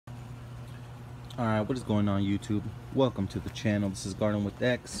Alright, what is going on YouTube? Welcome to the channel. This is Garden with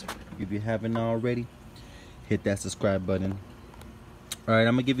X. If you haven't already, hit that subscribe button. Alright,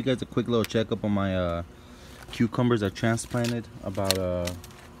 I'm gonna give you guys a quick little checkup on my cucumbers I transplanted about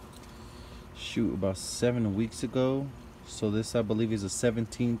about 7 weeks ago. So this, I believe, is the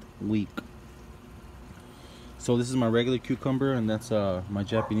 17th week. So this is my regular cucumber, and that's my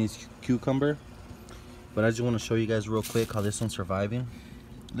Japanese cucumber. But I just want to show you guys real quick how this one's surviving.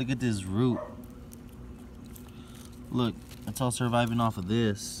 Look at this root. Look, it's all surviving off of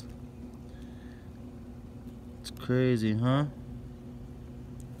this. It's crazy, huh?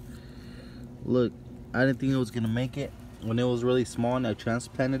 Look, I didn't think it was gonna make it. When it was really small and I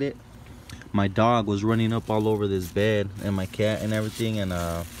transplanted it, my dog was running up all over this bed, and my cat and everything, and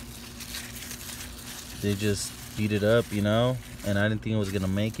they just beat it up, you know? And I didn't think it was gonna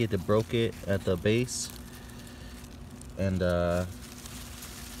make it. They broke it at the base. And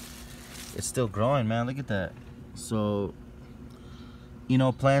it's still growing, man. Look at that. So, you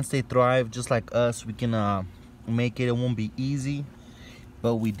know, plants, they thrive just like us. We can make it. It won't be easy,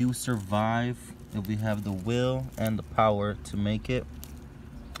 but we do survive if we have the will and the power to make it.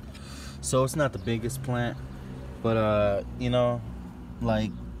 So it's not the biggest plant, but you know,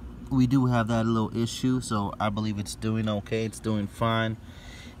 like, we do have that little issue. So I believe it's doing okay. It's doing fine.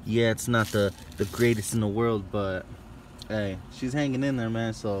 Yeah, it's not the greatest in the world, but hey, she's hanging in there,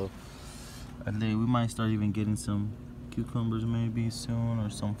 man. So I think we might start even getting some cucumbers maybe soon, or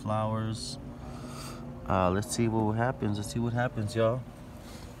some flowers. Let's see what happens. Let's see what happens, y'all.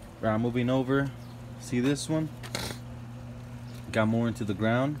 Right, moving over. See this one? Got more into the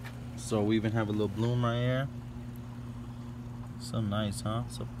ground. So we even have a little bloom right here. So nice, huh?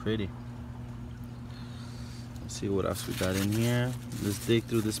 So pretty. Let's see what else we got in here. Let's dig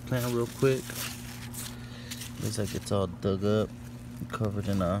through this plant real quick. Looks like it's all dug up, covered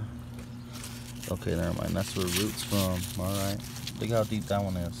in okay, never mind. That's where root's from. All right. Look how deep that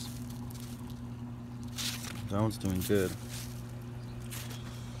one is. That one's doing good.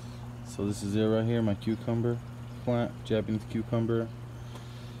 So this is it right here, my cucumber plant, Japanese cucumber,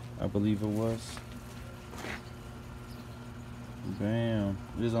 I believe it was. Bam.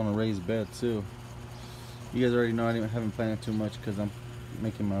 It is on a raised bed too. You guys already know I haven't planted too much because I'm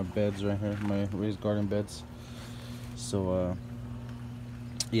making my beds right here, my raised garden beds. So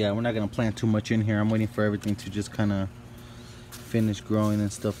yeah, we're not gonna plant too much in here. I'm waiting for everything to just kind of finish growing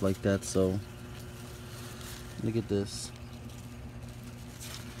and stuff like that. So look at this.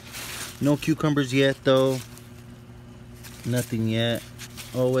 No cucumbers yet though. Nothing yet.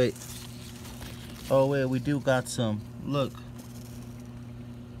 Oh wait, we do got some. Look,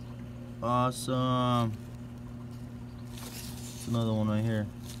 awesome. It's another one right here.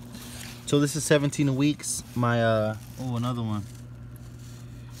 So this is 17 weeks. My oh, another one.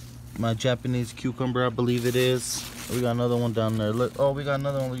 My Japanese cucumber, I believe it is. We got another one down there. Look, oh, we got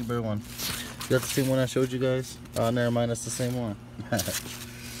another one. Look at bigger one. That's the same one I showed you guys. Oh, never mind. That's the same one.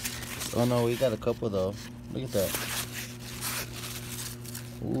 Oh no, we got a couple though. Look at that.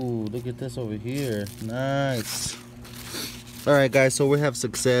 Ooh, look at this over here. Nice. All right, guys. So we have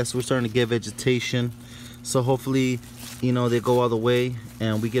success. We're starting to get vegetation. So hopefully, you know, they go all the way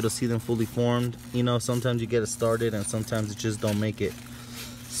and we get to see them fully formed. You know, sometimes you get it started and sometimes it just don't make it.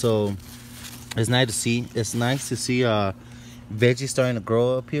 So it's nice to see. It's nice to see veggies starting to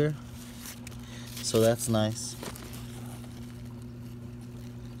grow up here. So that's nice.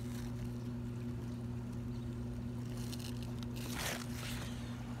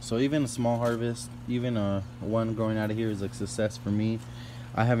 So even a small harvest, even one growing out of here is a success for me.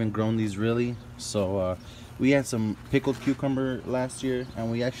 I haven't grown these really. So we had some pickled cucumber last year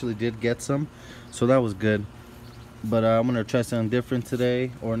and we actually did get some. So that was good. But I'm gonna try something different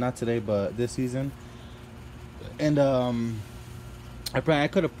today, or not today, but this season. And I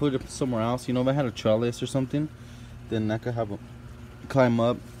could have put it somewhere else. You know, if I had a trellis or something, then I could have a climb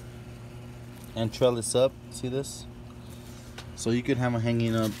up and trellis up. See this? So you could have them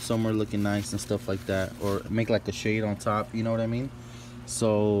hanging up somewhere looking nice and stuff like that, or make like a shade on top. You know what I mean?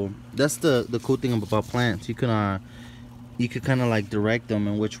 So that's the cool thing about plants. You could kind of like direct them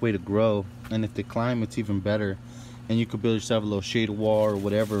in which way to grow, and if they climb, it's even better. And you could build yourself a little shade wall or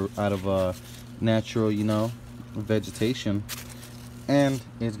whatever out of natural, you know, vegetation. And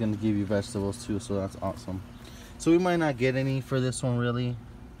it's gonna give you vegetables too, so that's awesome. So we might not get any for this one really,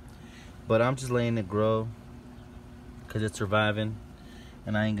 but I'm just letting it grow because it's surviving,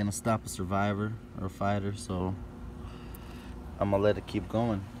 and I ain't gonna stop a survivor or a fighter, so I'm gonna let it keep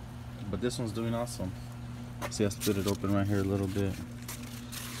going. But this one's doing awesome. See, I split it open right here a little bit.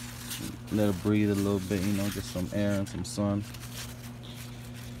 Let it breathe a little bit, you know, get some air and some sun.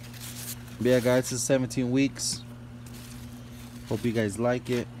 But yeah, guys, this is 17 weeks. Hope you guys like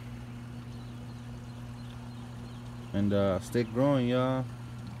it. And stay growing, y'all.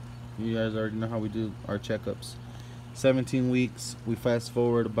 You guys already know how we do our checkups. 17 weeks. We fast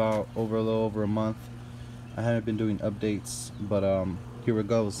forward about a little over a month. I haven't been doing updates, but here it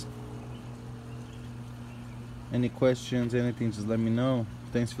goes. Any questions, anything, just let me know.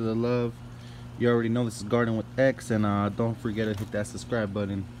 Thanks for the love. You already know this is Garden with X, and don't forget to hit that subscribe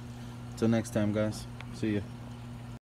button. Till next time, guys. See ya.